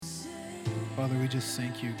Father, we just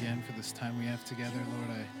thank you again for this time we have together.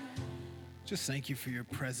 Lord, I just thank you for your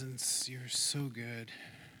presence. You're so good.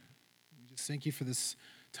 We just thank you for this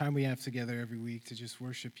time we have together every week to just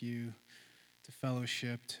worship you, to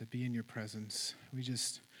fellowship, to be in your presence. We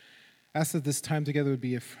just ask that this time together would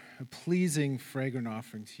be a pleasing, fragrant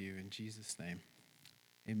offering to you in Jesus' name.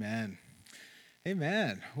 Amen.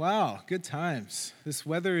 Amen. Wow, good times. This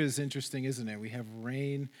weather is interesting, isn't it? We have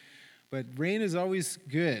rain. But rain is always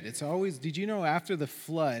good. It's always, did you know after the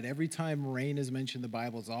flood, every time rain is mentioned in the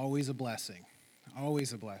Bible, it's always a blessing.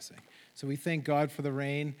 Always a blessing. So we thank God for the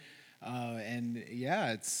rain. And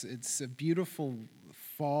yeah, it's a beautiful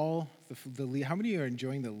fall. How many are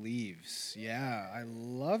enjoying the leaves? Yeah, I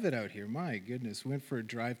love it out here. My goodness. Went for a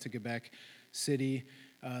drive to Quebec City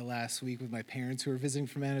last week with my parents who are visiting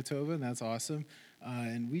from Manitoba, and that's awesome.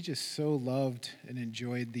 And we just so loved and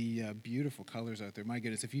enjoyed the beautiful colors out there. My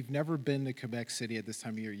goodness, if you've never been to Quebec City at this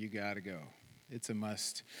time of year, you got to go. It's a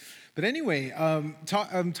must. But anyway, I'm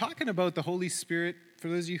talking about the Holy Spirit. For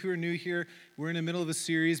those of you who are new here, we're in the middle of a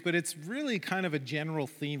series, but it's really kind of a general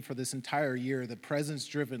theme for this entire year, the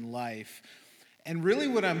presence-driven life. And really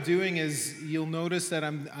what I'm doing is, you'll notice that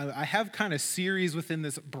I have kind of series within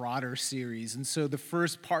this broader series. And so the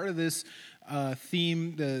first part of this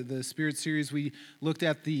theme, the Spirit series, we looked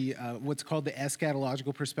at the what's called the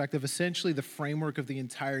eschatological perspective, essentially the framework of the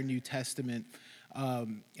entire New Testament,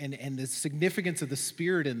 and the significance of the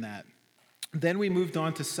Spirit in that. Then we moved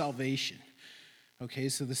on to salvation. Okay,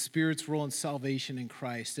 so the Spirit's role in salvation in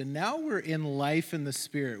Christ. And now we're in life in the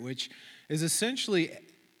Spirit, which is essentially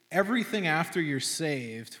everything after you're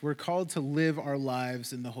saved. We're called to live our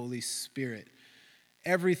lives in the Holy Spirit.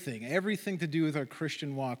 Everything to do with our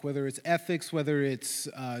Christian walk, whether it's ethics, whether it's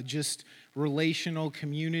just relational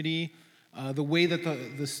community. The way that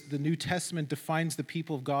the New Testament defines the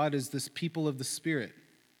people of God is this people of the Spirit.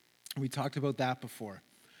 We talked about that before.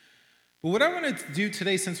 But what I want to do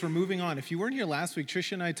today, since we're moving on, if you weren't here last week,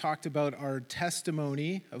 Tricia and I talked about our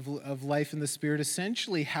testimony of life in the Spirit,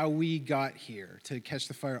 essentially how we got here to Catch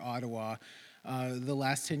the Fire Ottawa. The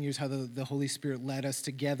last 10 years, how the Holy Spirit led us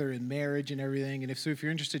together in marriage and everything. And if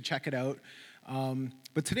you're interested, check it out.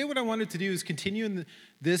 But today what I wanted to do is continue in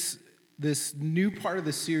this new part of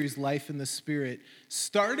the series, Life in the Spirit,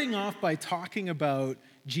 starting off by talking about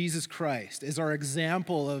Jesus Christ as our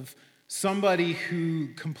example of somebody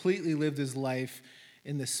who completely lived his life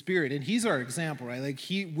in the Spirit. And he's our example, right? Like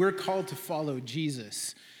we're called to follow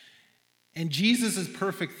Jesus. And Jesus is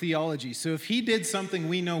perfect theology. So if he did something,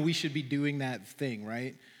 we know we should be doing that thing,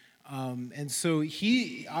 right? And so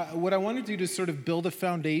what I want to do to sort of build a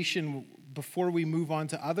foundation before we move on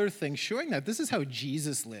to other things, showing that this is how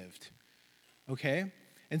Jesus lived, okay?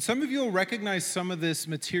 And some of you will recognize some of this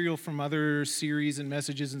material from other series and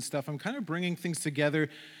messages and stuff. I'm kind of bringing things together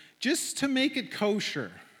just to make it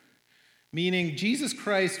kosher, meaning Jesus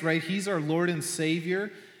Christ, right? He's our Lord and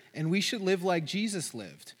Savior, and we should live like Jesus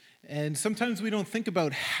lived. And sometimes we don't think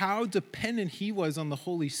about how dependent he was on the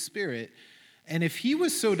Holy Spirit. And if he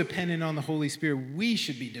was so dependent on the Holy Spirit, we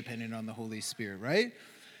should be dependent on the Holy Spirit, right?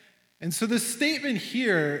 And so the statement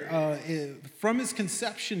here, from his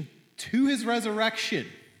conception to his resurrection,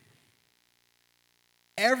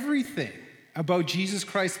 everything about Jesus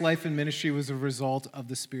Christ's life and ministry was a result of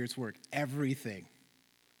the Spirit's work. Everything.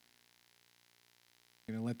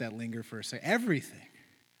 I'm going to let that linger for a second. Everything.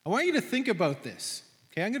 I want you to think about this.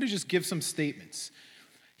 Okay, I'm going to just give some statements.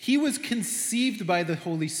 He was conceived by the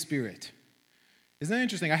Holy Spirit. Isn't that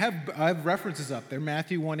interesting? I have references up there.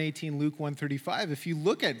 Matthew 1:18, Luke 1:35. If you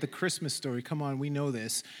look at the Christmas story, come on, we know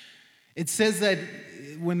this. It says that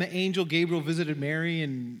when the angel Gabriel visited Mary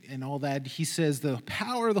and all that, he says, the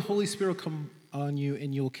power of the Holy Spirit will come on you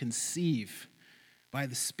and you'll conceive by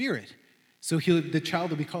the Spirit. So the child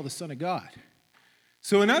will be called the Son of God.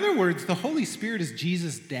 So in other words, the Holy Spirit is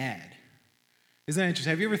Jesus' dad. Isn't that interesting?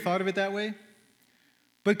 Have you ever thought of it that way?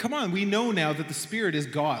 But come on, we know now that the Spirit is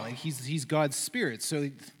God. Like he's God's Spirit, so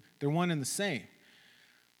they're one and the same.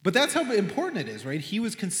 But that's how important it is, right? He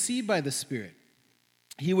was conceived by the Spirit.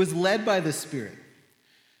 He was led by the Spirit.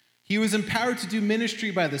 He was empowered to do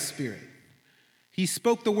ministry by the Spirit. He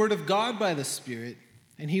spoke the word of God by the Spirit,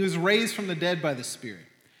 and he was raised from the dead by the Spirit.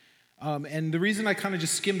 And the reason I kind of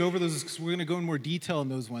just skimmed over those is because we're going to go in more detail on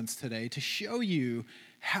those ones today to show you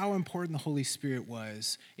how important the Holy Spirit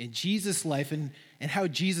was in Jesus' life and how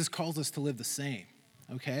Jesus calls us to live the same,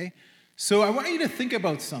 okay? So I want you to think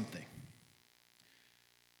about something.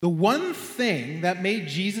 The one thing that made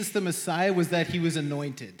Jesus the Messiah was that he was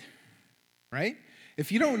anointed, right?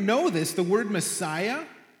 If you don't know this, the word Messiah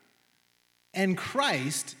and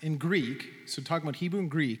Christ in Greek, so talking about Hebrew and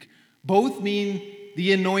Greek, both mean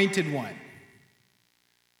the anointed one,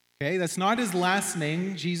 Okay, that's not his last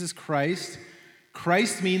name, Jesus Christ.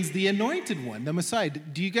 Christ means the anointed one, the Messiah.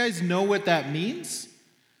 Do you guys know what that means?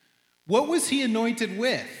 What was he anointed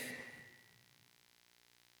with?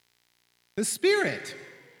 The Spirit.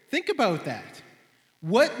 Think about that.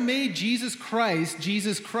 What made Jesus Christ,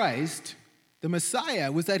 the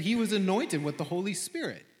Messiah, was that he was anointed with the Holy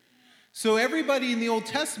Spirit. So everybody in the Old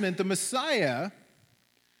Testament, the Messiah,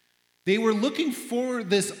 they were looking for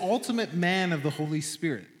this ultimate man of the Holy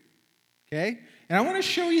Spirit. Okay? And I want to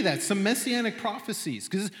show you that, some messianic prophecies,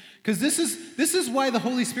 because this is why the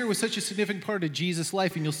Holy Spirit was such a significant part of Jesus'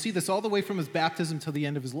 life, and you'll see this all the way from his baptism till the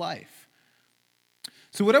end of his life.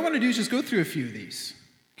 So what I want to do is just go through a few of these,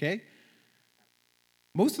 okay?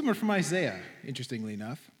 Most of them are from Isaiah, interestingly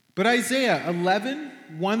enough. But Isaiah 11,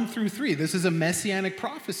 1 through 3, this is a messianic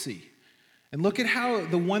prophecy. And look at how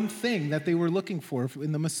the one thing that they were looking for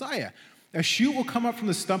in the Messiah. A shoot will come up from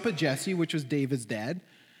the stump of Jesse, which was David's dad.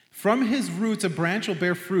 From his roots, a branch will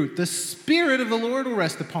bear fruit. The Spirit of the Lord will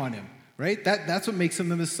rest upon him, right? That's what makes him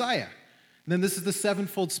the Messiah. And then this is the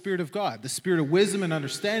sevenfold Spirit of God, the Spirit of wisdom and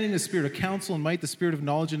understanding, the Spirit of counsel and might, the Spirit of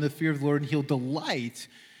knowledge and the fear of the Lord, and he'll delight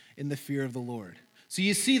in the fear of the Lord. So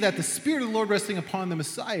you see that the Spirit of the Lord resting upon the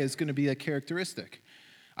Messiah is going to be a characteristic.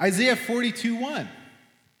 Isaiah 42:1,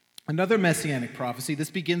 another messianic prophecy.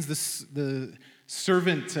 This begins the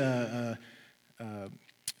servant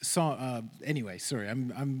anyway, sorry,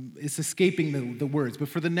 it's escaping the words. But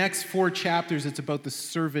for the next 4 chapters, it's about the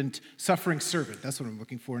suffering servant. That's what I'm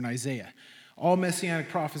looking for in Isaiah. All messianic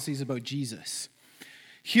prophecies about Jesus.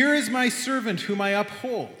 Here is my servant whom I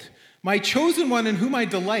uphold, my chosen one in whom I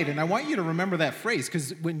delight. And I want you to remember that phrase,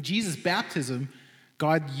 because when Jesus' baptism,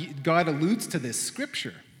 God alludes to this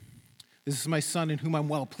scripture. This is my son in whom I'm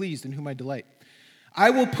well pleased, in whom I delight. I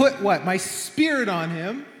will put what? My Spirit on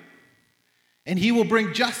him, and he will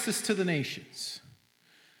bring justice to the nations.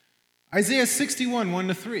 Isaiah 61, 1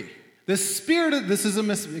 to 3. The Spirit of, this is a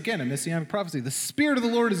messianic prophecy. The Spirit of the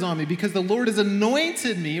Lord is on me because the Lord has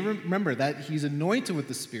anointed me. Remember that he's anointed with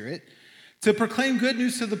the Spirit to proclaim good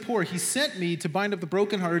news to the poor. He sent me to bind up the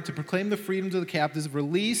brokenhearted, to proclaim the freedom to the captives,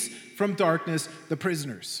 release from darkness the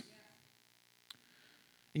prisoners.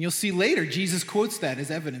 And you'll see later, Jesus quotes that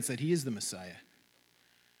as evidence that he is the Messiah.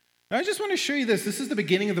 Now, I just want to show you this. This is the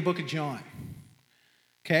beginning of the book of John.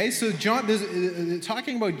 Okay, so John,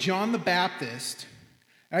 talking about John the Baptist,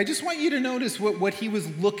 I just want you to notice what he was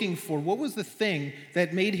looking for. What was the thing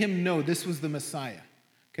that made him know this was the Messiah?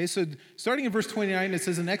 Okay, so starting in verse 29, it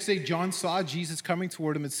says, the next day John saw Jesus coming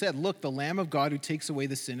toward him and said, look, the Lamb of God who takes away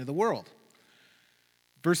the sin of the world.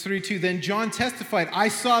 Verse 32, then John testified, I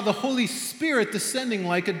saw the Holy Spirit descending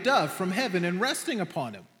like a dove from heaven and resting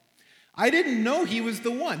upon him. I didn't know he was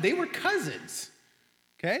the one. They were cousins.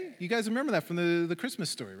 Okay? You guys remember that from the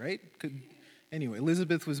Christmas story, right? Anyway,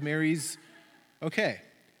 Elizabeth was Mary's. Okay.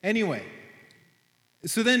 Anyway.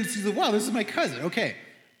 So then she's like, wow, this is my cousin. Okay.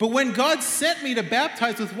 But when God sent me to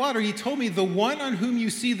baptize with water, he told me, the one on whom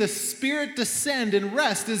you see the Spirit descend and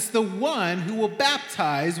rest is the one who will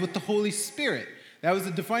baptize with the Holy Spirit. That was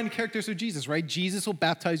the defining characteristic of Jesus, right? Jesus will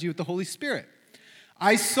baptize you with the Holy Spirit.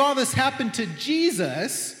 I saw this happen to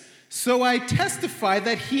Jesus, so I testify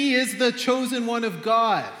that he is the chosen one of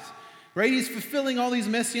God, right? He's fulfilling all these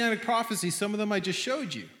messianic prophecies. Some of them I just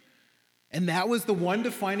showed you. And that was the one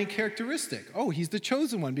defining characteristic. Oh, he's the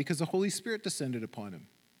chosen one because the Holy Spirit descended upon him.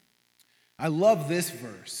 I love this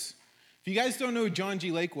verse. If you guys don't know who John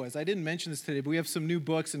G. Lake was, I didn't mention this today, but we have some new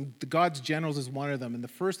books, and The God's Generals is one of them. And the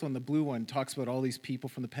first one, the blue one, talks about all these people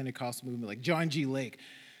from the Pentecostal movement, like John G. Lake.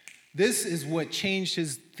 This is what changed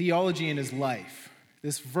his theology and his life,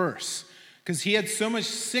 this verse. Because he had so much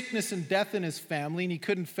sickness and death in his family, and he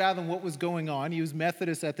couldn't fathom what was going on. He was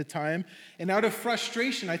Methodist at the time. And out of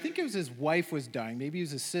frustration, I think it was his wife was dying, maybe it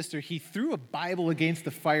was his sister, he threw a Bible against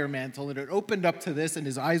the fire mantle, and it opened up to this, and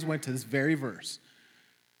his eyes went to this very verse.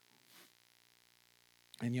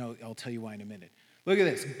 And I'll tell you why in a minute. Look at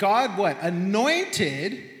this. God what?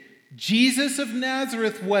 Anointed Jesus of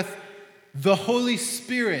Nazareth with the Holy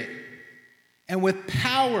Spirit and with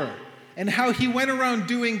power, and how he went around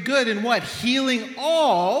doing good and what? Healing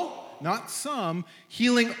all, not some,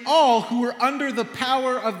 healing all who were under the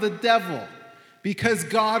power of the devil because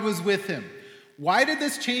God was with him. Why did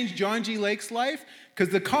this change John G. Lake's life?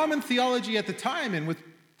 Because the common theology at the time, and with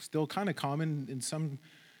still kind of common in some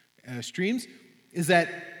streams, is that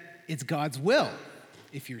it's God's will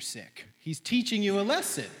if you're sick. He's teaching you a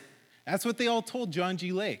lesson. That's what they all told John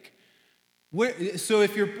G. Lake. So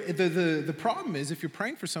if you're the problem is if you're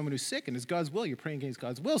praying for someone who's sick and it's God's will, you're praying against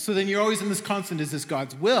God's will. So then you're always in this constant, is this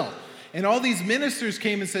God's will? And all these ministers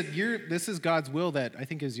came and said, this is God's will that I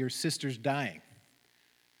think is your sister's dying.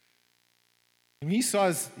 And he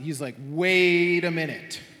saw, he's like, wait a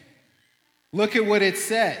minute. Look at what it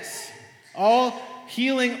says. All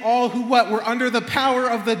healing, all who what? Were under the power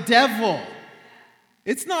of the devil.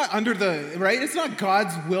 It's not under the, right? It's not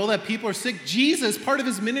God's will that people are sick. Jesus, part of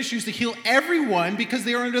his ministry is to heal everyone because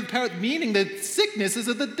they are under the power, meaning that sickness is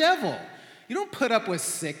of the devil. You don't put up with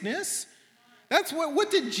sickness. That's what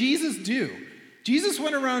did Jesus do? Jesus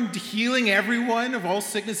went around healing everyone of all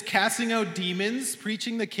sickness, casting out demons,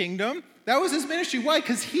 preaching the kingdom. That was his ministry. Why?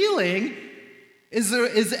 Because healing is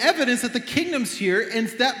evidence that the kingdom's here, and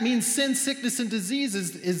that means sin, sickness, and disease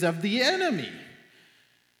is of the enemy.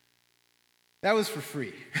 That was for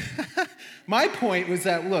free. My point was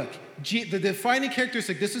that, look, the defining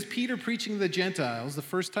characteristic, this is Peter preaching to the Gentiles, the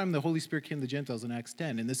first time the Holy Spirit came to the Gentiles in Acts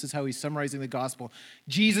 10, and this is how he's summarizing the gospel.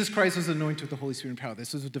 Jesus Christ was anointed with the Holy Spirit and power.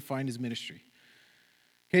 This was what defined his ministry.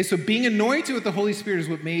 Okay, so being anointed with the Holy Spirit is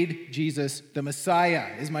what made Jesus the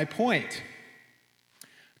Messiah, is my point.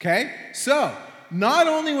 Okay, so not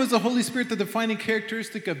only was the Holy Spirit the defining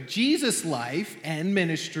characteristic of Jesus' life and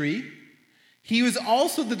ministry, he was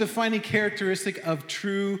also the defining characteristic of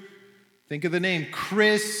true, think of the name,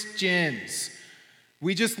 Christians.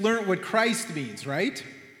 We just learned what Christ means, right?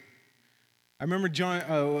 I remember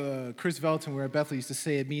Chris Velton, where at Bethel, used to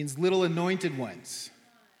say it means little anointed ones.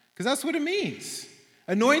 Because that's what it means.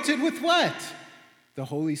 Anointed with what? The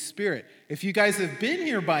Holy Spirit. If you guys have been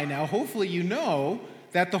here by now, hopefully you know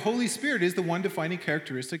that the Holy Spirit is the one defining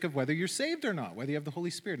characteristic of whether you're saved or not, whether you have the Holy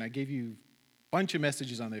Spirit. And I gave you a bunch of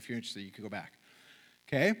messages on that. If you're interested, you can go back.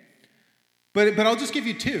 Okay? But I'll just give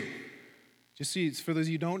you two. Just see, it's for those of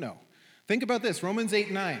you who don't know. Think about this, Romans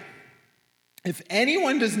 8:9. If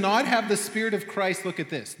anyone does not have the Spirit of Christ, look at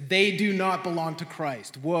this. They do not belong to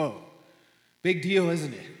Christ. Whoa. Big deal,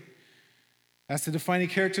 isn't it? That's the defining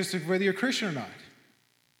characteristic of whether you're a Christian or not.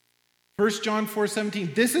 1 John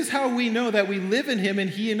 4:17. This is how we know that we live in him and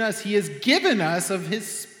he in us. He has given us of his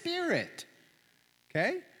Spirit.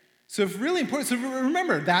 Okay? So it's really important. So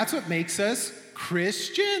remember, that's what makes us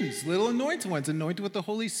Christians, little anointed ones, anointed with the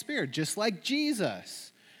Holy Spirit, just like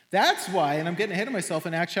Jesus. That's why, and I'm getting ahead of myself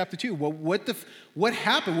in Acts chapter 2. Well, what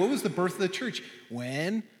happened? What was the birth of the church?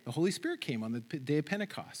 When the Holy Spirit came on the day of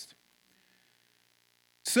Pentecost.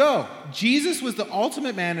 So, Jesus was the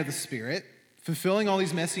ultimate man of the Spirit, fulfilling all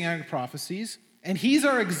these messianic prophecies, and he's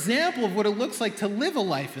our example of what it looks like to live a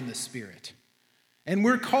life in the Spirit. And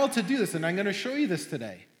we're called to do this, and I'm going to show you this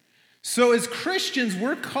today. So as Christians,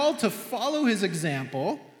 we're called to follow his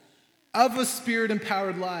example of a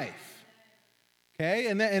Spirit-empowered life. Okay?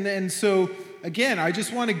 And so, again, I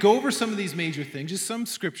just want to go over some of these major things, just some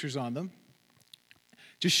scriptures on them.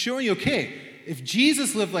 Just showing you, okay, if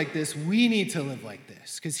Jesus lived like this, we need to live like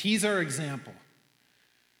this, because he's our example.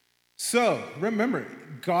 So, remember,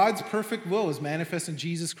 God's perfect will is manifest in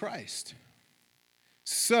Jesus Christ.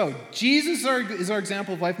 So, Jesus is our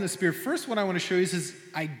example of life in the Spirit. First, what I want to show you is his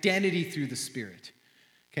identity through the Spirit.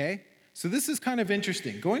 Okay? So this is kind of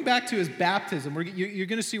interesting. Going back to his baptism, you're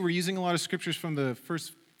going to see we're using a lot of scriptures from the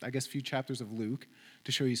first, few chapters of Luke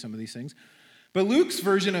to show you some of these things. But Luke's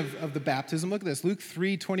version of the baptism, look at this, Luke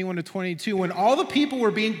 3:21-22. When all the people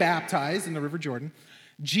were being baptized in the River Jordan,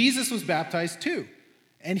 Jesus was baptized too.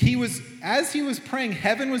 And as he was praying,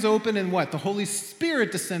 heaven was open and what? The Holy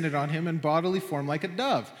Spirit descended on him in bodily form like a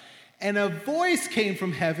dove. And a voice came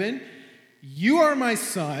from heaven, "You are my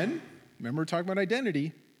son," remember we're talking about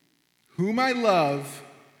identity, "whom I love,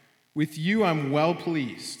 with you I'm well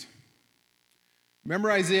pleased."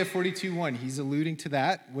 Remember Isaiah 42:1, he's alluding to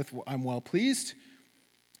that with "I'm well pleased."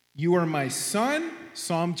 "You are my son,"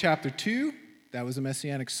 Psalm chapter 2, that was a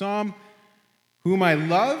messianic psalm. "Whom I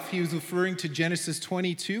love," he was referring to Genesis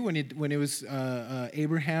 22 when it was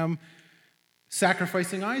Abraham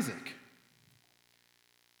sacrificing Isaac.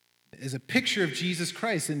 As a picture of Jesus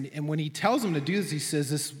Christ. And when he tells him to do this, he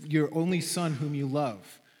says, "This your only son whom you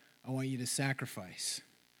love, I want you to sacrifice."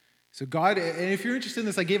 So God, and if you're interested in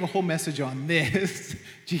this, I gave a whole message on this,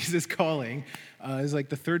 Jesus calling. It's like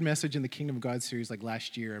the third message in the Kingdom of God series, like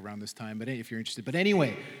last year around this time, but if you're interested. But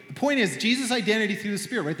anyway, the point is Jesus' identity through the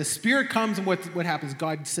Spirit, right? The Spirit comes and what happens?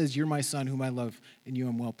 God says, "You're my son whom I love, and you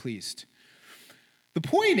I'm well pleased." The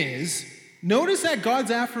point is, notice that God's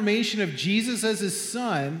affirmation of Jesus as his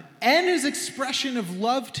son and his expression of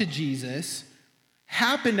love to Jesus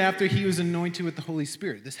happened after he was anointed with the Holy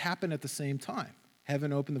Spirit. This happened at the same time.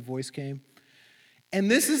 Heaven opened, the voice came. And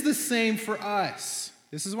this is the same for us.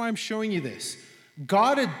 This is why I'm showing you this.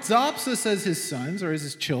 God adopts us as his sons or as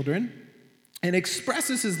his children and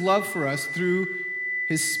expresses his love for us through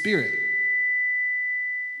his Spirit.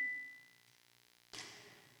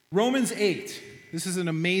 Romans 8. This is an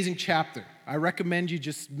amazing chapter. I recommend you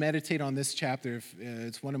just meditate on this chapter.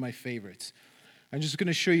 It's one of my favorites. I'm just going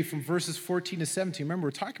to show you from verses 14 to 17. Remember,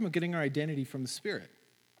 we're talking about getting our identity from the Spirit.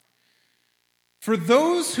 For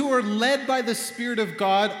those who are led by the Spirit of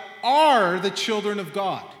God are the children of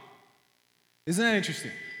God. Isn't that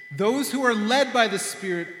interesting? Those who are led by the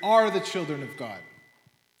Spirit are the children of God.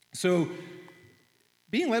 So,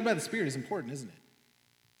 being led by the Spirit is important, isn't it?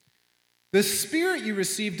 The Spirit you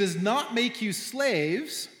receive does not make you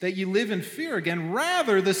slaves, that you live in fear again.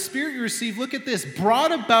 Rather, the Spirit you receive, look at this,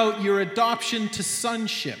 brought about your adoption to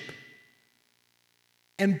sonship.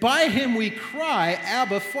 And by him we cry,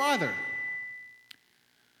 Abba, Father.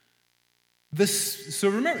 So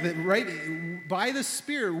remember, that, right? By the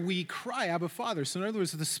Spirit we cry, Abba, Father. So in other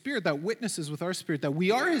words, the Spirit that witnesses with our spirit that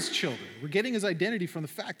we are his children. We're getting his identity from the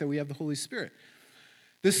fact that we have the Holy Spirit.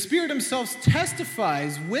 The Spirit himself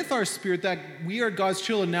testifies with our spirit that we are God's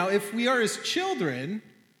children. Now, if we are his children,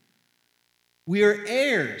 we are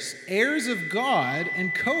heirs, heirs of God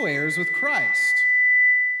and co-heirs with Christ.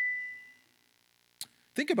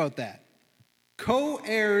 Think about that.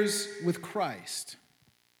 Co-heirs with Christ.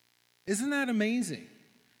 Isn't that amazing?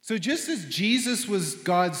 So just as Jesus was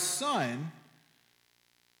God's son,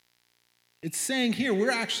 it's saying here we're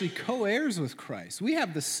actually co-heirs with Christ. We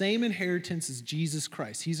have the same inheritance as Jesus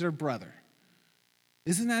Christ. He's our brother.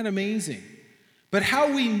 Isn't that amazing? But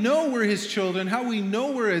how we know we're his children, how we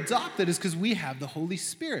know we're adopted is because we have the Holy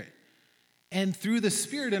Spirit. And through the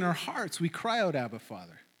Spirit in our hearts, we cry out, Abba,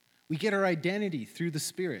 Father. We get our identity through the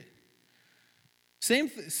Spirit. Same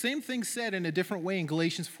thing said in a different way in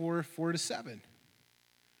Galatians 4:4-7.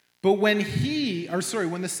 But when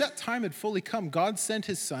the set time had fully come, God sent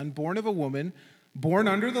his son, born of a woman, born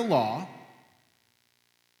under the law,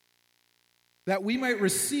 that we might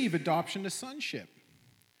receive adoption to sonship.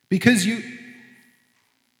 Because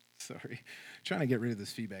trying to get rid of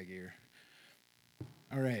this feedback here.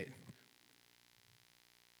 All right.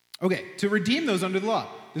 Okay, to redeem those under the law.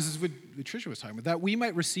 This is what Tricia was talking about. That we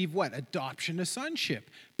might receive what? Adoption to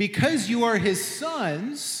sonship. Because you are his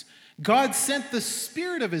sons, God sent the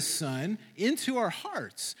Spirit of his Son into our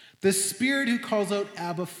hearts. The Spirit who calls out,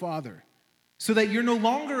 Abba, Father. So that you're no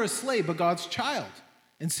longer a slave, but God's child.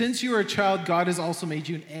 And since you are a child, God has also made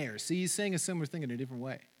you an heir. See, he's saying a similar thing in a different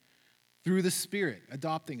way. Through the Spirit,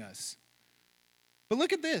 adopting us. But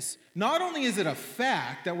look at this. Not only is it a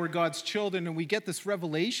fact that we're God's children and we get this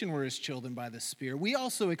revelation we're his children by the Spirit, we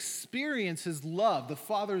also experience his love, the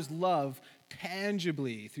Father's love,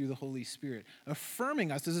 tangibly through the Holy Spirit, affirming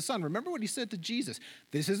us as a son. Remember what he said to Jesus.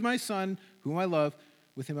 This is my son, whom I love,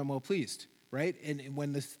 with him I'm well pleased. Right? And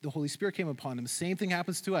when the Holy Spirit came upon him, the same thing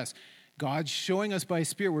happens to us. God's showing us by his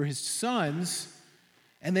Spirit we're his sons,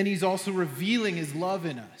 and then he's also revealing his love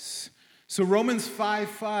in us. So Romans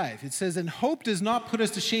 5:5, it says, and hope does not put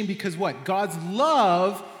us to shame because what? God's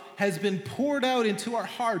love has been poured out into our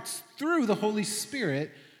hearts through the Holy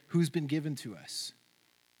Spirit who's been given to us.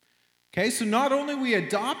 Okay, so not only are we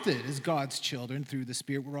adopted as God's children through the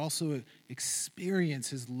Spirit, we're also experience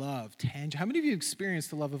his love. How many of you experience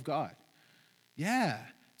the love of God? Yeah,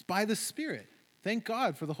 it's by the Spirit. Thank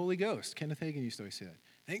God for the Holy Ghost. Kenneth Hagin used to always say that.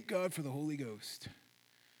 Thank God for the Holy Ghost.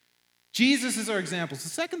 Jesus is our example. So the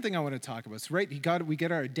second thing I want to talk about is, right, we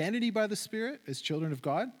get our identity by the Spirit as children of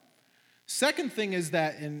God. Second thing is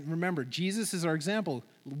that, and remember, Jesus is our example.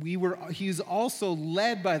 He's also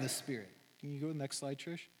led by the Spirit. Can you go to the next slide,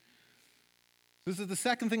 Trish? This is the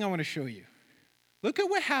second thing I want to show you. Look at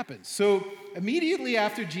what happens. So immediately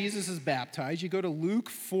after Jesus is baptized, you go to Luke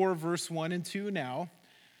 4, verse 1 and 2 now.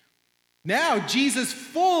 Now Jesus,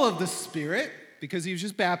 full of the Spirit, because he was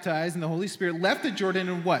just baptized and the Holy Spirit, left the Jordan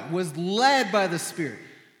and what? Was led by the Spirit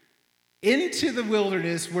into the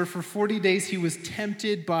wilderness where for 40 days he was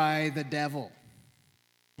tempted by the devil.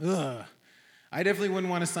 Ugh. I definitely wouldn't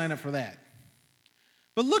want to sign up for that.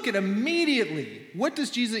 But look at immediately. What does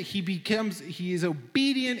Jesus, he is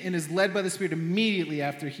obedient and is led by the Spirit immediately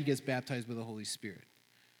after he gets baptized by the Holy Spirit.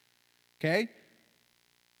 Okay?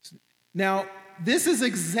 Now, this is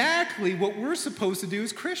exactly what we're supposed to do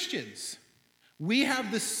as Christians. We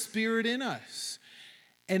have the Spirit in us.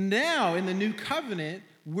 And now, in the new covenant,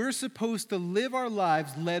 we're supposed to live our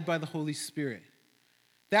lives led by the Holy Spirit.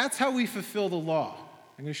 That's how we fulfill the law.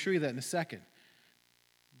 I'm going to show you that in a second.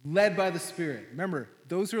 Led by the Spirit. Remember,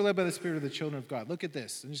 those who are led by the Spirit are the children of God. Look at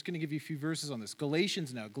this. I'm just going to give you a few verses on this.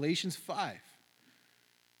 Galatians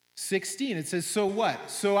 5:16. It says, so what?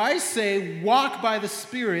 So I say, walk by the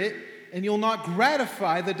Spirit, and you'll not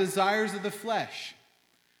gratify the desires of the flesh.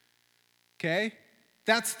 Okay?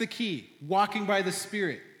 That's the key. Walking by the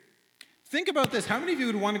Spirit. Think about this. How many of you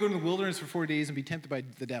would want to go to the wilderness for 4 days and be tempted by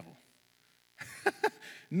the devil?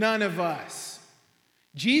 None of us.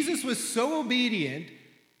 Jesus was so obedient,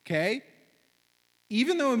 okay?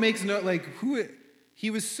 Even though it makes no, he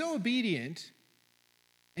was so obedient,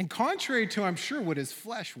 and contrary to, I'm sure, what his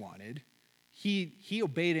flesh wanted, he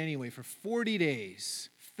obeyed anyway for 40 days,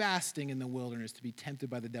 fasting in the wilderness to be tempted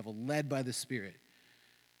by the devil, led by the Spirit.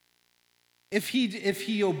 If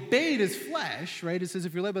he obeyed his flesh, right, it says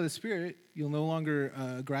if you're led by the Spirit, you'll no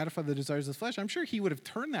longer gratify the desires of the flesh. I'm sure he would have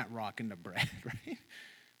turned that rock into bread, right?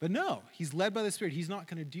 But no, he's led by the Spirit. He's not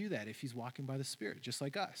going to do that if he's walking by the Spirit, just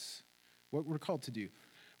like us, what we're called to do.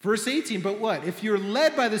 Verse 18, but what? If you're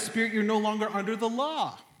led by the Spirit, you're no longer under the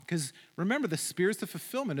law. Because remember, the Spirit's the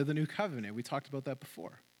fulfillment of the new covenant. We talked about that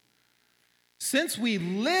before. Since we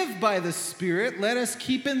live by the Spirit, let us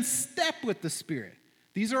keep in step with the Spirit.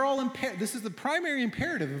 These are all this is the primary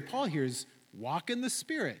imperative of Paul here is walk in the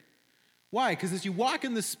Spirit. Why? Because as you walk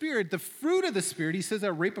in the Spirit, the fruit of the Spirit, he says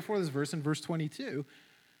that right before this verse in verse 22,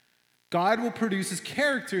 God will produce his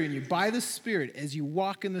character in you by the Spirit as you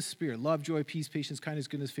walk in the Spirit. Love, joy, peace, patience, kindness,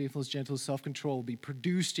 goodness, faithfulness, gentleness, self-control will be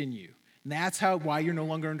produced in you. And that's why you're no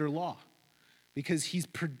longer under law. Because he's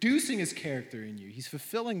producing his character in you. He's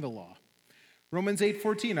fulfilling the law. Romans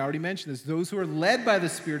 8:14, I already mentioned this. Those who are led by the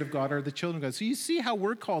Spirit of God are the children of God. So you see how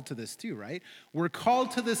we're called to this too, right? We're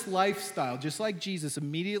called to this lifestyle, just like Jesus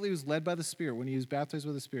immediately was led by the Spirit when he was baptized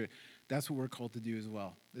with the Spirit. That's what we're called to do as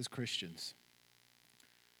well as Christians.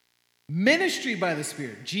 Ministry by the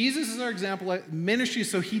Spirit. Jesus is our example of ministry,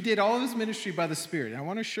 so he did all of his ministry by the Spirit. And I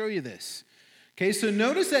want to show you this. Okay, so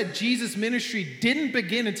notice that Jesus' ministry didn't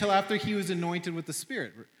begin until after he was anointed with the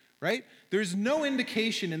Spirit, right? There's no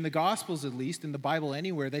indication in the Gospels, at least, in the Bible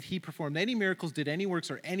anywhere, that he performed any miracles, did any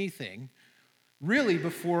works, or anything, really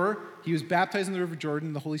before he was baptized in the River Jordan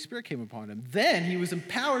and the Holy Spirit came upon him. Then he was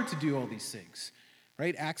empowered to do all these things,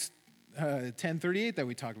 right? Acts 10:38 that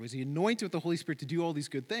we talked about. He anointed with the Holy Spirit to do all these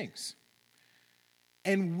good things.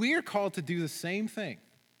 And we're called to do the same thing,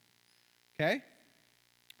 okay?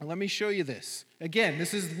 And let me show you this. Again,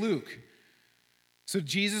 this is Luke. So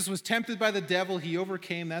Jesus was tempted by the devil. He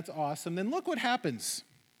overcame. That's awesome. Then look what happens.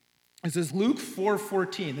 It says Luke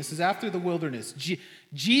 4:14. This is after the wilderness.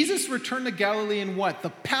 Jesus returned to Galilee in what? The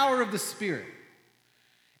power of the Spirit.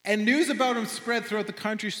 And news about him spread throughout the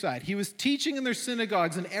countryside. He was teaching in their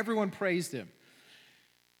synagogues and everyone praised him.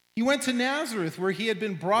 He went to Nazareth where he had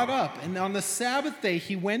been brought up. And on the Sabbath day,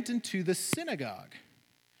 he went into the synagogue.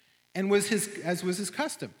 And as was his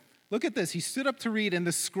custom. Look at this. He stood up to read, and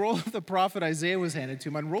the scroll of the prophet Isaiah was handed to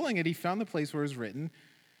him. Unrolling it, he found the place where it was written.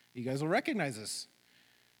 You guys will recognize this.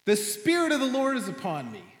 The Spirit of the Lord is upon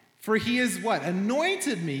me, for he has what?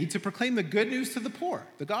 Anointed me to proclaim the good news to the poor,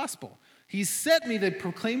 the gospel. He sent me to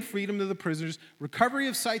proclaim freedom to the prisoners, recovery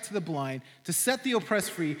of sight to the blind, to set the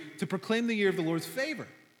oppressed free, to proclaim the year of the Lord's favor.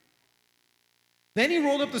 Then he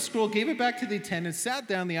rolled up the scroll, gave it back to the attendant, sat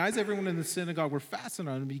down. The eyes of everyone in the synagogue were fastened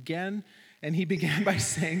on him. And he began by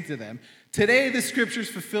saying to them, "Today the scripture is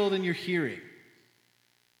fulfilled in your hearing."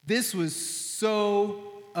 This was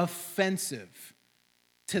so offensive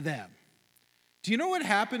to them. Do you know what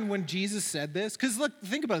happened when Jesus said this? Because look,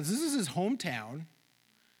 think about this. This is his hometown,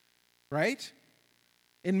 right?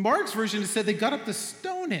 In Mark's version, it said they got up to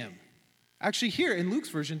stone him. Actually, here in Luke's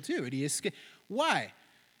version too, and he escaped. Why?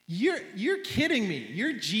 You're kidding me.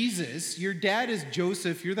 You're Jesus. Your dad is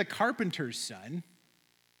Joseph. You're the carpenter's son.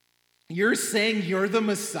 You're saying you're the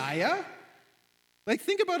Messiah? Like,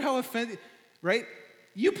 think about how offended, right?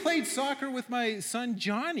 You played soccer with my son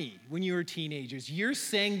Johnny when you were teenagers. You're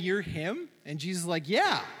saying you're him? And Jesus is like,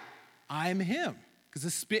 yeah, I'm him.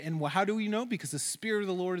 And how do we know? Because the Spirit of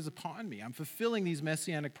the Lord is upon me. I'm fulfilling these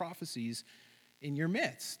messianic prophecies in your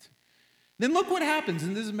midst. Then look what happens,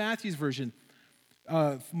 and this is Matthew's version.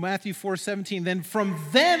 Matthew 4:17, then from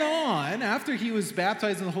then on, after he was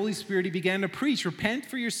baptized in the Holy Spirit, he began to preach, repent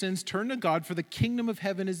for your sins, turn to God, for the kingdom of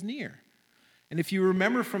heaven is near. And if you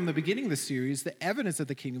remember from the beginning of the series, the evidence that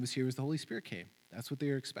the kingdom was here was the Holy Spirit came. That's what they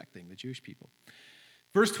were expecting, the Jewish people.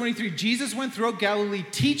 Verse 23, Jesus went throughout Galilee,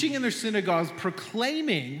 teaching in their synagogues,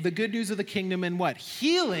 proclaiming the good news of the kingdom and what?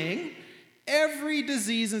 Healing every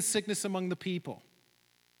disease and sickness among the people.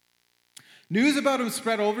 News about him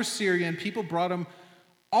spread over Syria, and people brought him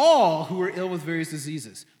all who were ill with various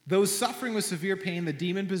diseases. Those suffering with severe pain, the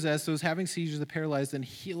demon-possessed, those having seizures, the paralyzed, and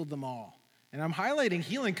healed them all. And I'm highlighting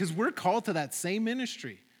healing because we're called to that same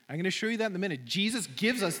ministry. I'm going to show you that in a minute. Jesus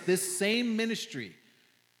gives us this same ministry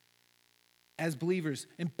as believers,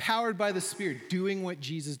 empowered by the Spirit, doing what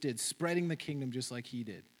Jesus did, spreading the kingdom just like he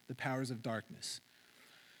did, the powers of darkness.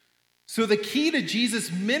 So the key to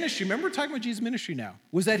Jesus' ministry, remember we're talking about Jesus' ministry now,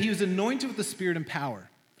 was that he was anointed with the Spirit and power.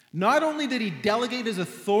 Not only did he delegate his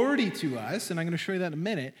authority to us, and I'm going to show you that in a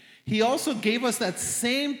minute, he also gave us that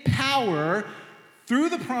same power through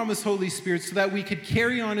the promised Holy Spirit so that we could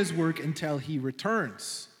carry on his work until he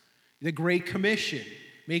returns. The Great Commission,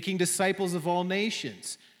 making disciples of all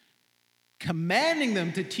nations, commanding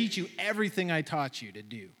them to teach you everything I taught you to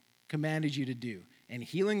do, commanded you to do, and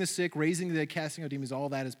healing the sick, raising the dead, casting out demons, all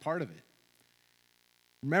that is part of it.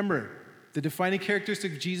 Remember, the defining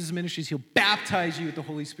characteristic of Jesus' ministry is he'll baptize you with the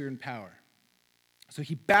Holy Spirit and power. So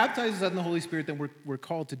he baptizes us in the Holy Spirit, then we're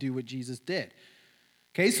called to do what Jesus did.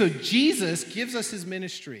 Okay, so Jesus gives us his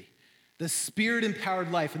ministry, the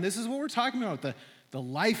Spirit-empowered life. And this is what we're talking about, the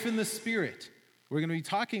life in the Spirit. We're going to be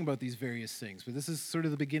talking about these various things, but this is sort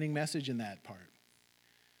of the beginning message in that part.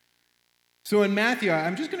 So in Matthew,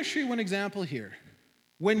 I'm just going to show you one example here.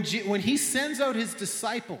 When he sends out his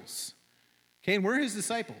disciples, okay, and we're his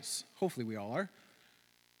disciples. Hopefully we all are.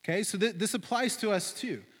 Okay, so this applies to us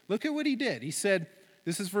too. Look at what he did. He said,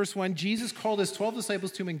 this is verse 1, Jesus called his 12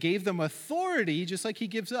 disciples to him and gave them authority, just like he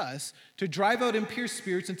gives us, to drive out impure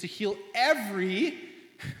spirits and to heal every,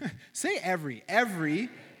 say every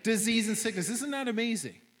disease and sickness. Isn't that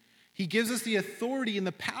amazing? He gives us the authority and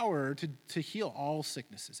the power to heal all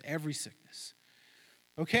sicknesses, every sickness.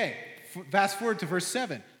 Okay, fast forward to verse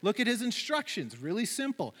 7. Look at his instructions, really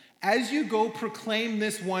simple. As you go, proclaim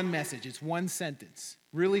this one message. It's one sentence,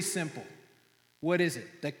 really simple. What is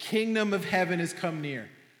it? The kingdom of heaven has come near.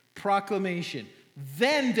 Proclamation,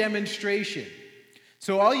 then demonstration.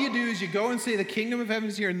 So all you do is you go and say the kingdom of heaven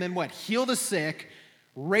is here, and then what? Heal the sick,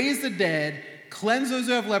 raise the dead, cleanse those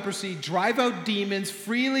who have leprosy, drive out demons,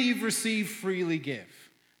 freely you've received, freely give.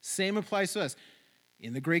 Same applies to us.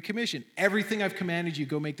 In the Great Commission, everything I've commanded you,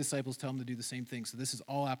 go make disciples, tell them to do the same thing. So this is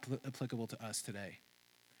all applicable to us today.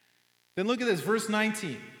 Then look at this, verse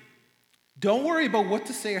 19. Don't worry about what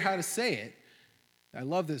to say or how to say it. I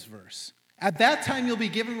love this verse. At that time you'll be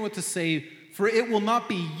given what to say, for it will not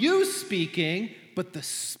be you speaking, but the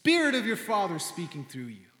Spirit of your Father speaking through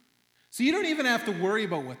you. So you don't even have to worry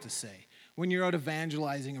about what to say when you're out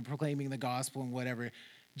evangelizing and proclaiming the gospel and whatever.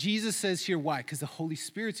 Jesus says here, why? Because the Holy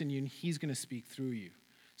Spirit's in you and he's going to speak through you.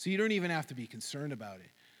 So you don't even have to be concerned about it,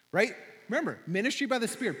 right? Remember, ministry by the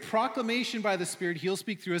Spirit, proclamation by the Spirit, he'll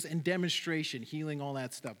speak through us, and demonstration, healing, all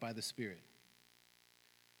that stuff by the Spirit.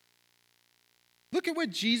 Look at what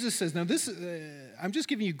Jesus says. Now this, I'm just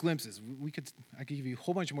giving you glimpses. I could give you a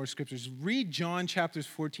whole bunch more scriptures. Read John chapters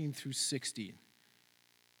 14 through 16.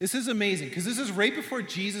 This is amazing because this is right before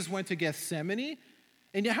Jesus went to Gethsemane.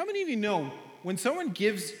 And how many of you know when someone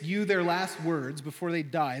gives you their last words before they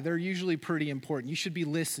die, they're usually pretty important. You should be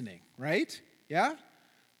listening, right? Yeah?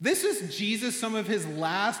 This is Jesus, some of his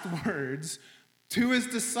last words to his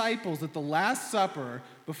disciples at the Last Supper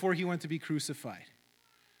before he went to be crucified.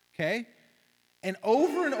 Okay? And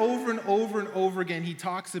over and over and over and over again, he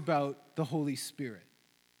talks about the Holy Spirit.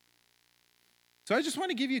 So I just want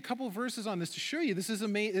to give you a couple of verses on this to show you. This is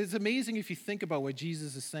it's amazing if you think about what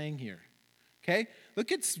Jesus is saying here. Okay?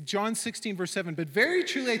 Look at John 16, verse 7. But very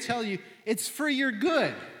truly I tell you, it's for your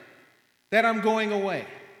good that I'm going away.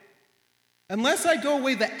 Unless I go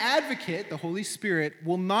away, the advocate, the Holy Spirit,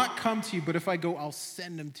 will not come to you, but if I go, I'll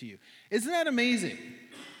send him to you. Isn't that amazing?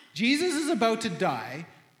 Jesus is about to die,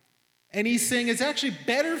 and he's saying, it's actually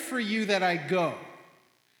better for you that I go.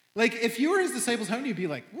 Like, if you were his disciples, how many of you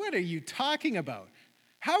would be like, what are you talking about?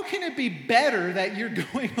 How can it be better that you're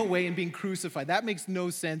going away and being crucified? That makes no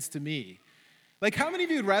sense to me. Like, how many of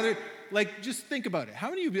you would rather, like, just think about it. How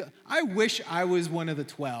many of you, I wish I was one of the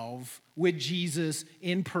 12 with Jesus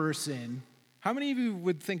in person. How many of you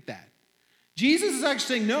would think that? Jesus is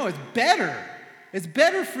actually saying, no, it's better. It's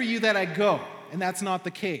better for you that I go. And that's not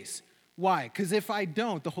the case. Why? Because if I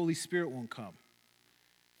don't, the Holy Spirit won't come.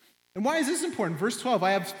 And why is this important? Verse 12,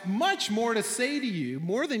 I have much more to say to you,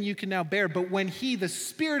 more than you can now bear. But when he, the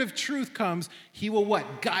Spirit of truth, comes, he will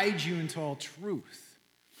what? Guide you into all truth.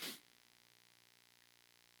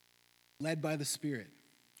 Led by the Spirit.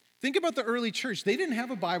 Think about the early church. They didn't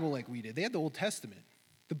have a Bible like we did. They had the Old Testament.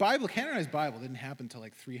 The Bible, canonized Bible, didn't happen until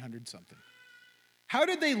like 300 something. How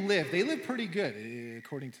did they live? They lived pretty good,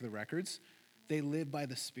 according to the records. They lived by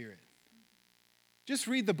the Spirit. Just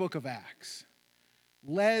read the book of Acts.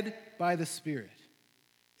 Led by the Spirit.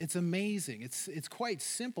 It's amazing. It's quite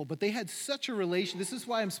simple, but they had such a relation. This is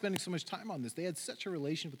why I'm spending so much time on this. They had such a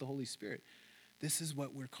relation with the Holy Spirit. This is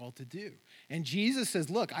what we're called to do. And Jesus says,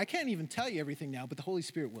 look, I can't even tell you everything now, but the Holy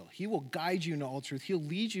Spirit will. He will guide you into all truth. He'll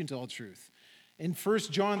lead you into all truth. In 1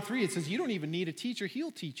 John 3, it says, you don't even need a teacher. He'll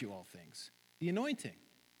teach you all things. The anointing.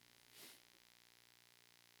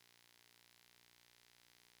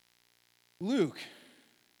 Luke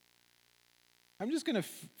I'm just going to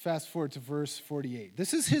fast forward to verse 48.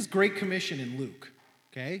 This is his great commission in Luke,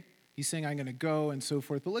 okay? He's saying, I'm going to go and so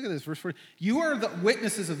forth. But look at this, verse 40. You are the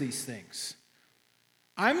witnesses of these things.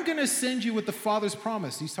 I'm going to send you what the Father's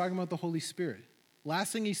promised. He's talking about the Holy Spirit.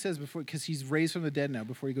 Last thing he says before, because he's raised from the dead now,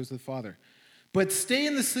 before he goes to the Father. But stay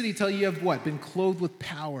in the city till you have what? Been clothed with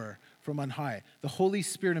power from on high. The Holy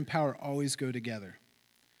Spirit and power always go together.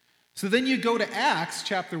 So then you go to Acts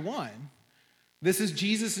chapter 1. This is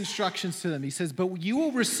Jesus' instructions to them. He says, but you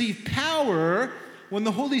will receive power when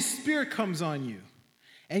the Holy Spirit comes on you.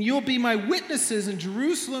 And you'll be my witnesses in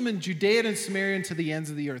Jerusalem and Judea and Samaria and to the ends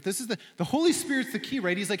of the earth. This is the Holy Spirit's the key,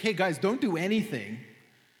 right? He's like, hey guys, don't do anything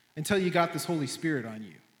until you got this Holy Spirit on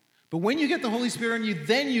you. But when you get the Holy Spirit on you,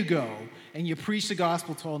 then you go and you preach the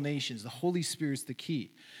gospel to all nations. The Holy Spirit's the key.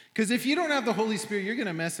 Because if you don't have the Holy Spirit, you're going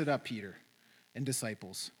to mess it up, Peter and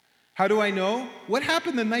disciples. How do I know? What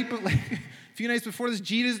happened the night, a few nights before this?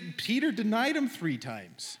 Peter denied him 3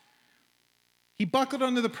 times. He buckled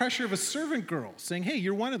under the pressure of a servant girl saying, hey,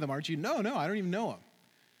 you're one of them, aren't you? No, I don't even know him.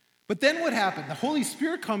 But then what happened? The Holy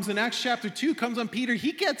Spirit comes in Acts chapter 2, comes on Peter.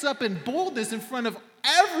 He gets up in boldness in front of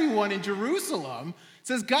everyone in Jerusalem,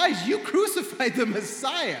 says, guys, you crucified the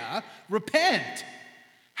Messiah, repent.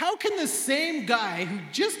 How can the same guy who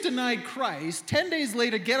just denied Christ 10 days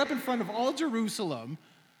later get up in front of all Jerusalem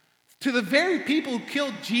to the very people who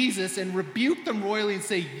killed Jesus and rebuke them royally and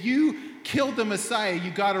say, you killed the Messiah, you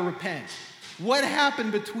got to repent? What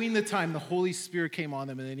happened between the time the Holy Spirit came on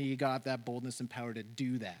them and then he got that boldness and power to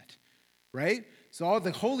do that, right? So all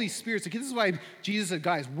the Holy Spirit, so this is why Jesus said,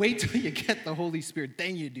 guys, wait till you get the Holy Spirit,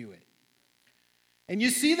 then you do it. And you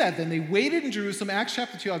see that then. They waited in Jerusalem. Acts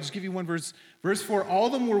chapter 2, I'll just give you one verse. Verse 4, all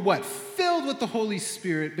of them were what? Filled with the Holy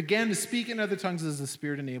Spirit, began to speak in other tongues as the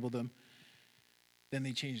Spirit enabled them. Then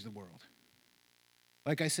they changed the world.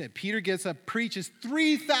 Like I said, Peter gets up, preaches,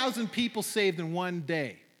 3,000 people saved in one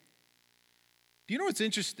day. Do you know what's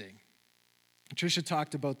interesting? Tricia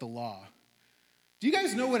talked about the law. Do you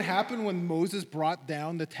guys know what happened when Moses brought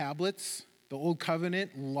down the tablets, the Old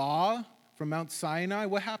Covenant law from Mount Sinai?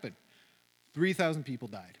 What happened? 3,000 people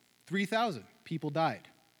died. 3,000 people died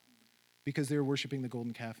because they were worshiping the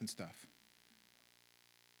golden calf and stuff.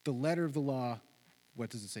 The letter of the law, what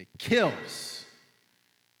does it say? Kills.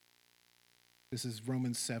 This is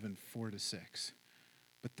Romans 7, 4-6.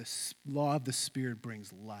 But the law of the Spirit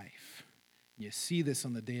brings life. You see this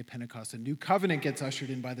on the day of Pentecost. A new covenant gets ushered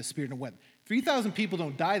in by the Spirit. And what? 3,000 people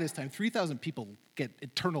don't die this time. 3,000 people get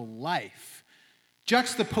eternal life.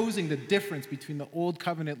 Juxtaposing the difference between the old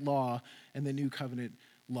covenant law and the new covenant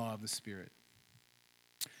law of the Spirit.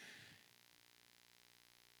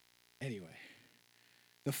 Anyway,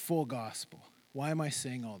 the full gospel. Why am I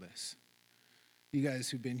saying all this? You guys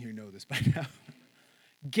who've been here know this by now.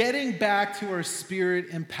 Getting back to our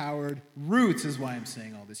Spirit-empowered roots is why I'm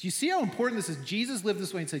saying all this. You see how important this is? Jesus lived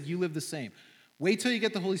this way and said, you live the same. Wait till you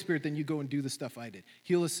get the Holy Spirit, then you go and do the stuff I did.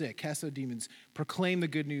 Heal the sick, cast out demons, proclaim the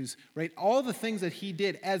good news, right? All the things that he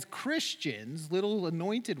did as Christians, little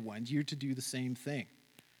anointed ones, you're to do the same thing.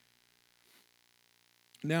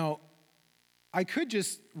 Now, I could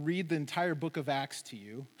just read the entire book of Acts to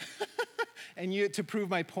you and to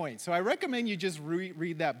prove my point. So I recommend you just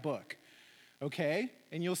read that book. Okay?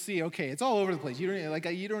 And you'll see, okay, it's all over the place. You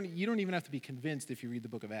don't even have to be convinced if you read the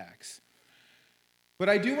book of Acts. But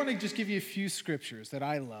I do want to just give you a few scriptures that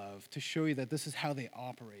I love to show you that this is how they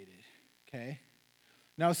operated. Okay?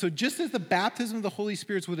 Now, so just as the baptism of the Holy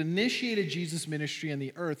Spirit would initiate Jesus' ministry on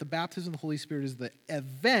the earth, the baptism of the Holy Spirit is the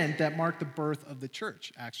event that marked the birth of the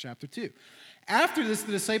church, Acts chapter 2. After this,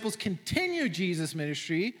 the disciples continued Jesus'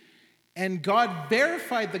 ministry, and God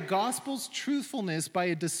verified the gospel's truthfulness by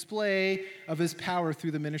a display of his power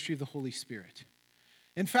through the ministry of the Holy Spirit.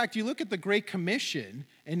 In fact, you look at the Great Commission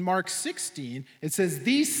in Mark 16, it says,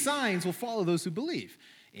 these signs will follow those who believe.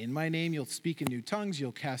 In my name, you'll speak in new tongues,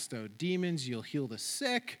 you'll cast out demons, you'll heal the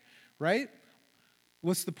sick, right?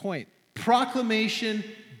 What's the point? Proclamation,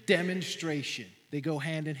 demonstration. They go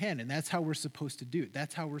hand in hand, and that's how we're supposed to do it.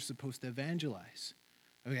 That's how we're supposed to evangelize,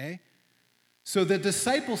 okay? So the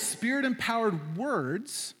disciples' Spirit-empowered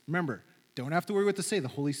words, remember, don't have to worry what to say. The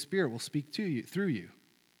Holy Spirit will speak to you, through you,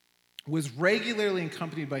 was regularly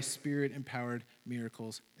accompanied by Spirit-empowered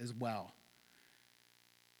miracles as well.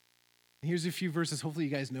 And here's a few verses hopefully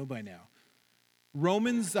you guys know by now.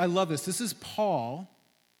 Romans, I love this. This is Paul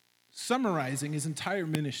summarizing his entire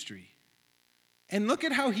ministry. And look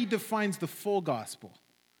at how he defines the full gospel.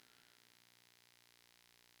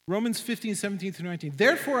 Romans 15, 17 through 19.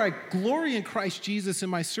 Therefore, I glory in Christ Jesus in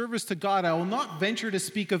my service to God. I will not venture to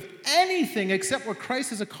speak of anything except what Christ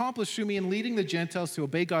has accomplished through me in leading the Gentiles to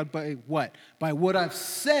obey God by what? By what I've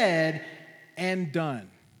said and done.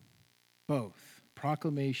 Both.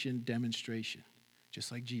 Proclamation, demonstration,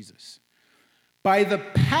 just like Jesus. By the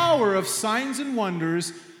power of signs and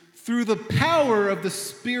wonders, through the power of the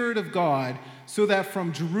Spirit of God, so that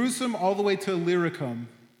from Jerusalem all the way to Illyricum,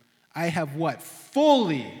 I have what?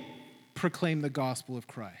 Fully proclaimed the gospel of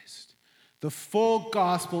Christ. The full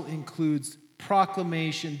gospel includes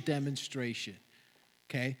proclamation, demonstration.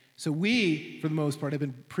 Okay? So we, for the most part, have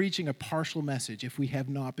been preaching a partial message if we have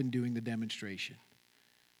not been doing the demonstration.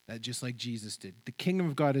 That just like Jesus did. The kingdom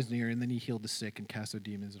of God is near, and then he healed the sick and cast out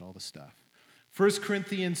demons and all the stuff. 1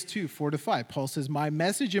 Corinthians 2, 4-5, Paul says, my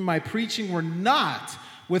message and my preaching were not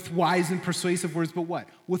with wise and persuasive words, but what?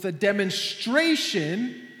 With a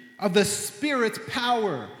demonstration of the Spirit's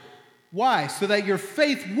power. Why? So that your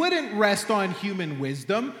faith wouldn't rest on human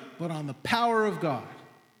wisdom, but on the power of God.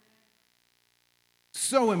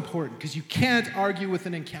 So important, because you can't argue with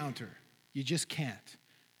an encounter. You just can't.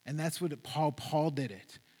 And that's what Paul did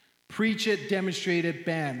it. Preach it, demonstrate it,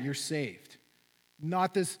 bam, you're saved.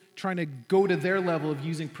 Not this trying to go to their level of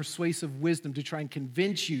using persuasive wisdom to try and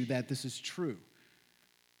convince you that this is true.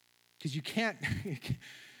 Because you can't.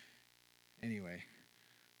 Anyway,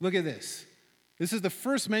 look at this. This is the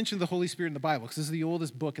first mention of the Holy Spirit in the Bible, because this is the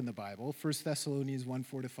oldest book in the Bible, 1 Thessalonians 1,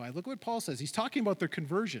 4-5. Look what Paul says. He's talking about their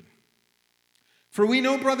conversion. For we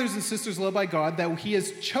know, brothers and sisters loved by God, that he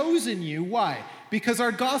has chosen you. Why? Because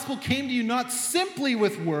our gospel came to you not simply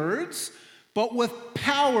with words, but with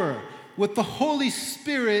power, with the Holy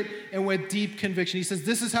Spirit, and with deep conviction. He says,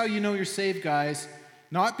 this is how you know you're saved, guys.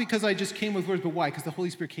 Not because I just came with words, but why? Because the Holy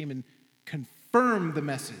Spirit came and confirmed the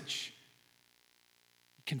message.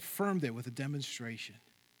 He confirmed it with a demonstration.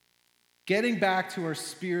 Getting back to our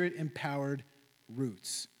Spirit-empowered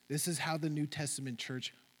roots. This is how the New Testament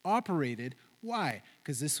church operated. Why?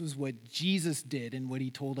 Because this was what Jesus did and what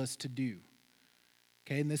he told us to do.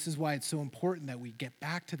 Okay, and this is why it's so important that we get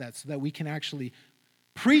back to that so that we can actually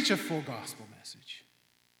preach a full gospel message.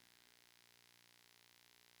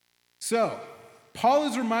 So, Paul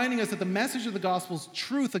is reminding us that the message of the gospel is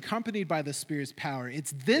truth accompanied by the Spirit's power.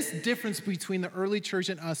 It's this difference between the early church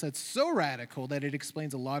and us that's so radical that it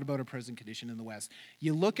explains a lot about our present condition in the West.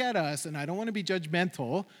 You look at us, and I don't want to be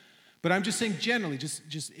judgmental, but I'm just saying generally, just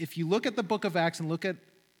if you look at the book of Acts and look at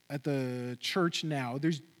the church now,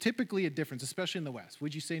 there's typically a difference, especially in the West.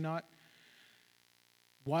 Would you say not?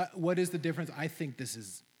 What is the difference? I think this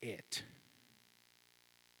is it.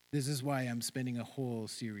 This is why I'm spending a whole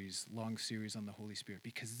long series on the Holy Spirit,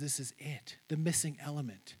 because this is it, the missing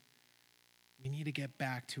element. We need to get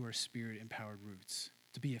back to our Spirit-empowered roots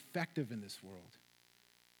to be effective in this world.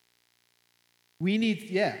 We need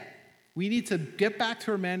to get back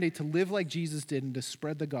to our mandate to live like Jesus did and to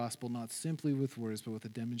spread the gospel, not simply with words, but with a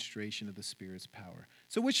demonstration of the Spirit's power.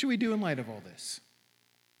 So what should we do in light of all this?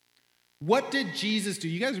 What did Jesus do?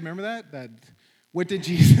 You guys remember that? What did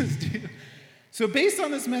Jesus do? So based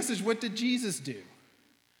on this message, what did Jesus do?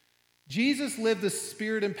 Jesus lived a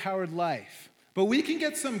Spirit-empowered life. But we can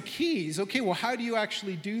get some keys. Okay, well, how do you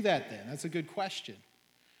actually do that then? That's a good question.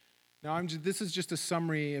 Now, this is just a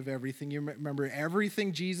summary of everything. You remember,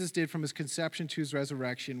 everything Jesus did from his conception to his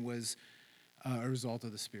resurrection was a result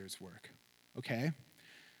of the Spirit's work. Okay?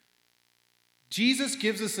 Jesus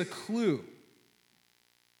gives us a clue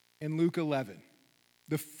in Luke 11.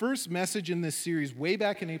 The first message in this series, way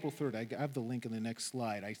back in April 3rd, I have the link in the next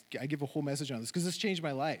slide. I give a whole message on this because this changed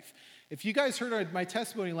my life. If you guys heard my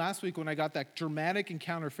testimony last week when I got that dramatic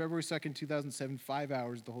encounter, February 2nd, 2007, 5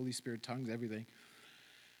 hours, the Holy Spirit, tongues, everything.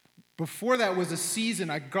 Before that was a season,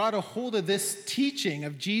 I got a hold of this teaching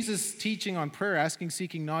of Jesus teaching on prayer, asking,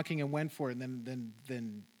 seeking, knocking, and went for it. And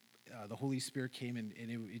then the Holy Spirit came and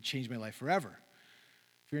it changed my life forever.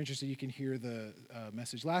 If you're interested, you can hear the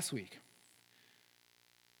message last week.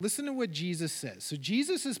 Listen to what Jesus says. So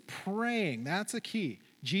Jesus is praying. That's a key.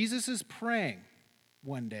 Jesus is praying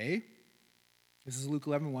one day. This is Luke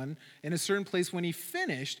 11:1. In a certain place, when he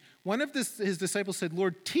finished, one of his disciples said,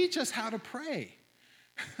 Lord, teach us how to pray.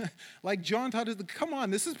 Like John taught us, come on,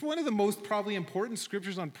 this is one of the most probably important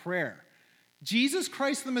scriptures on prayer. Jesus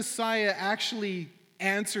Christ the Messiah actually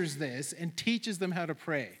answers this and teaches them how to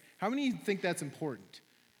pray. How many think that's important?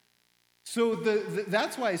 So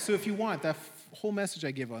that's why, so if you want, that whole message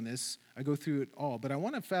I give on this, I go through it all, but I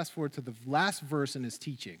want to fast forward to the last verse in his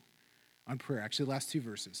teaching on prayer, actually the last two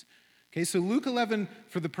verses. Okay, so Luke 11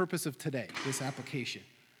 for the purpose of today, this application.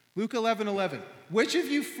 Luke 11:11. Which of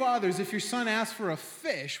you fathers, if your son asks for a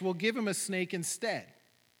fish, will give him a snake instead?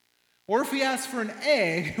 Or if he asks for an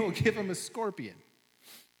egg, will give him a scorpion?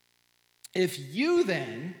 If you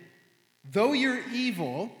then, though you're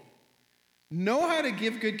evil, know how to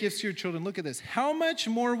give good gifts to your children. Look at this. How much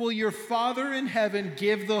more will your Father in heaven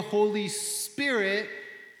give the Holy Spirit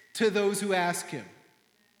to those who ask him?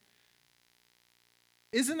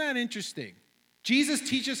 Isn't that interesting? Jesus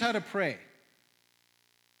teaches how to pray.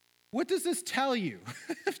 What does this tell you?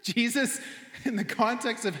 Jesus, in the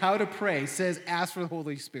context of how to pray, says ask for the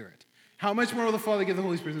Holy Spirit. How much more will the Father give the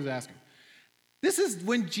Holy Spirit to those who ask him? This is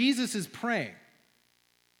when Jesus is praying.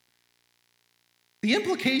 The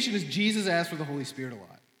implication is Jesus asked for the Holy Spirit a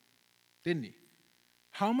lot, didn't he?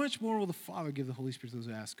 How much more will the Father give the Holy Spirit to those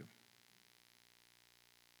who ask him?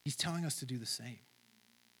 He's telling us to do the same.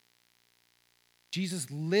 Jesus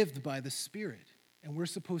lived by the Spirit, and we're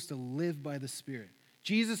supposed to live by the Spirit.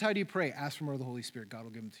 Jesus, how do you pray? Ask for more of the Holy Spirit. God will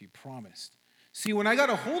give them to you, promised. See, when I got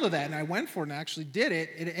a hold of that and I went for it and actually did it,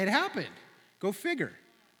 it happened. Go figure,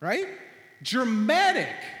 right?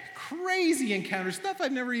 Dramatic, crazy encounter, stuff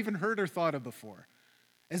I've never even heard or thought of before,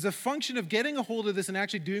 as a function of getting a hold of this and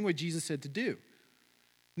actually doing what Jesus said to do.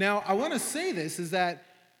 Now, I want to say this, is that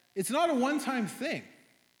it's not a one-time thing.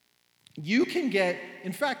 You can get,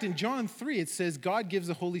 in fact, in John 3, it says God gives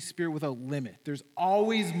the Holy Spirit without limit. There's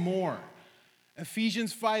always more.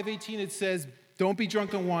 Ephesians 5:18, it says, don't be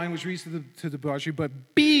drunk on wine, which leads to debauchery,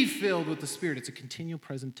 but be filled with the Spirit. It's a continual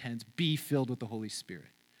present tense, be filled with the Holy Spirit.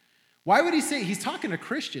 Why would he say, he's talking to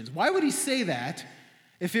Christians, why would he say that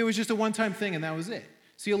if it was just a one-time thing and that was it?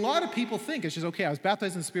 See, a lot of people think it's just, okay, I was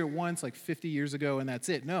baptized in the Spirit once, like 50 years ago, and that's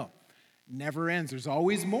it. No. Never ends. There's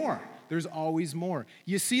always more. There's always more.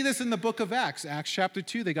 You see this in the book of Acts. Acts chapter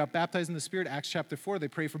 2, they got baptized in the Spirit. Acts chapter 4, they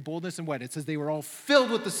pray for boldness, and what? It says they were all filled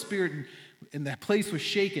with the Spirit, and that place was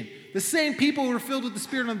shaken. The same people who were filled with the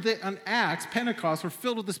Spirit on Acts, Pentecost, were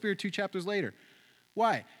filled with the Spirit 2 chapters later.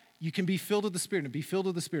 Why? You can be filled with the Spirit and be filled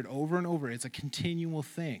with the Spirit over and over. It's a continual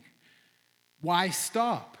thing. Why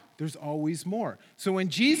stop? There's always more. So when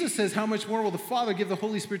Jesus says, how much more will the Father give the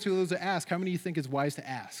Holy Spirit to those that ask, how many of you think it's wise to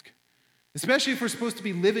ask? Especially if we're supposed to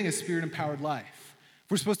be living a Spirit-empowered life.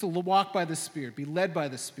 If we're supposed to walk by the Spirit, be led by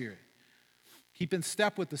the Spirit, keep in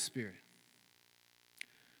step with the Spirit.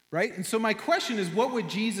 Right? And so my question is, what would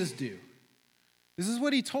Jesus do? This is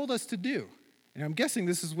what he told us to do. And I'm guessing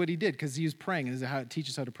this is what he did because he was praying, and this is how it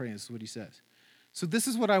teaches how to pray, and this is what he says. So this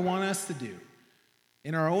is what I want us to do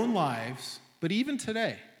in our own lives, but even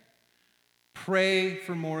today. Pray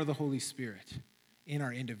for more of the Holy Spirit in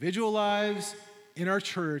our individual lives, in our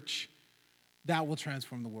church. That will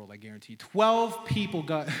transform the world, I guarantee. 12 people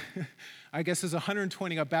got, I guess there's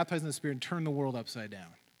 120 got baptized in the Spirit and turned the world upside down.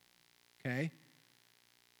 Okay?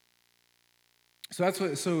 So that's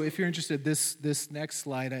what. So if you're interested, this next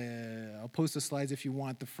slide, I'll post the slides if you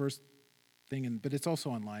want the first thing, but it's also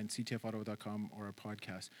online, ctfottawa.com or a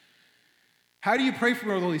podcast. How do you pray for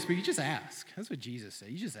more of the Holy Spirit? You just ask. That's what Jesus said.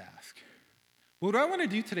 You just ask. What I want to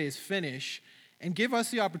do today is finish and give us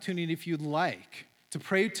the opportunity, if you'd like, to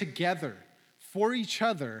pray together for each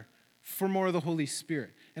other for more of the Holy Spirit.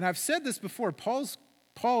 And I've said this before,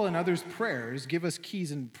 Paul and others' prayers give us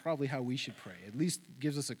keys in probably how we should pray. At least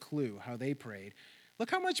gives us a clue how they prayed. Look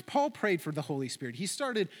how much Paul prayed for the Holy Spirit. He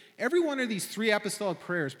started every one of these 3 apostolic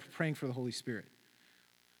prayers praying for the Holy Spirit.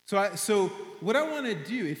 So what I want to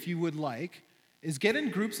do, if you would like, is get in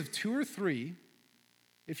groups of 2 or 3.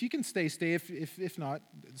 If you can stay. If not,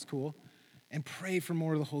 it's cool. And pray for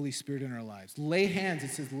more of the Holy Spirit in our lives. Lay hands.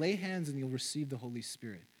 It says lay hands and you'll receive the Holy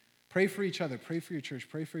Spirit. Pray for each other. Pray for your church.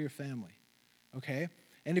 Pray for your family. Okay?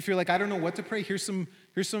 And if you're like, I don't know what to pray, here's some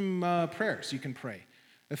prayers you can pray.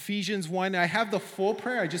 Ephesians 1, I have the full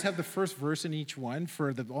prayer. I just have the first verse in each one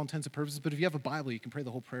for all intents and purposes. But if you have a Bible, you can pray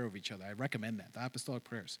the whole prayer over each other. I recommend that, the apostolic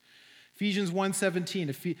prayers. Ephesians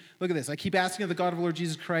 1:17. Look at this. I keep asking of the God of Lord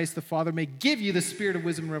Jesus Christ, the Father, may give you the spirit of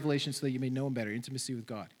wisdom and revelation so that you may know him better, intimacy with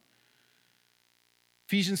God.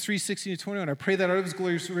 Ephesians 3:16-21. I pray that out of his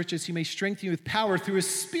glorious riches he may strengthen you with power through his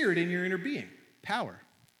Spirit in your inner being. Power.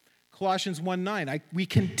 Colossians 1:9. We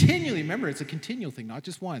continually, remember it's a continual thing, not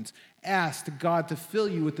just once, ask God to fill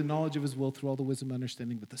you with the knowledge of his will through all the wisdom and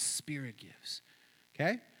understanding that the Spirit gives.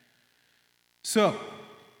 Okay? So,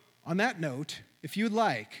 on that note, if you'd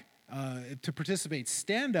like to participate,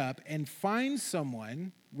 stand up and find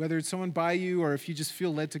someone, whether it's someone by you or if you just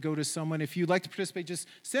feel led to go to someone. If you'd like to participate, just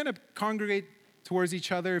stand up, congregate towards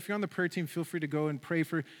each other. If you're on the prayer team, feel free to go and pray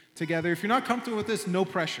together. If you're not comfortable with this, no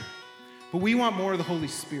pressure. But we want more of the Holy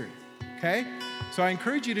Spirit, okay? So I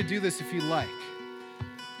encourage you to do this if you like.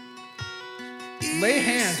 lay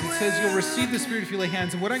hands. It says you'll receive the Spirit if you lay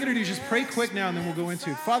hands. And what I'm going to do is just pray quick now, and then we'll go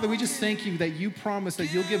into it. Father, we just thank you that you promise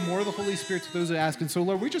that you'll give more of the Holy Spirit to those who ask. And so,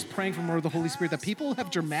 Lord, we're just praying for more of the Holy Spirit, that people who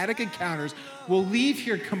have dramatic encounters will leave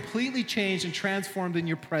here completely changed and transformed in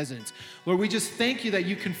your presence. Lord, we just thank you that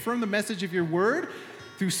you confirm the message of your word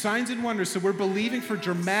through signs and wonders. So we're believing for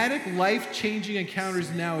dramatic, life-changing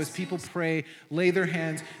encounters now as people pray, lay their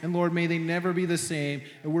hands, and Lord, may they never be the same.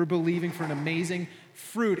 And we're believing for an amazing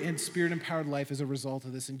fruit and Spirit-empowered life as a result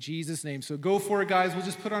of this in Jesus' name. So go for it, guys. We'll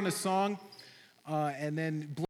just put on a song and then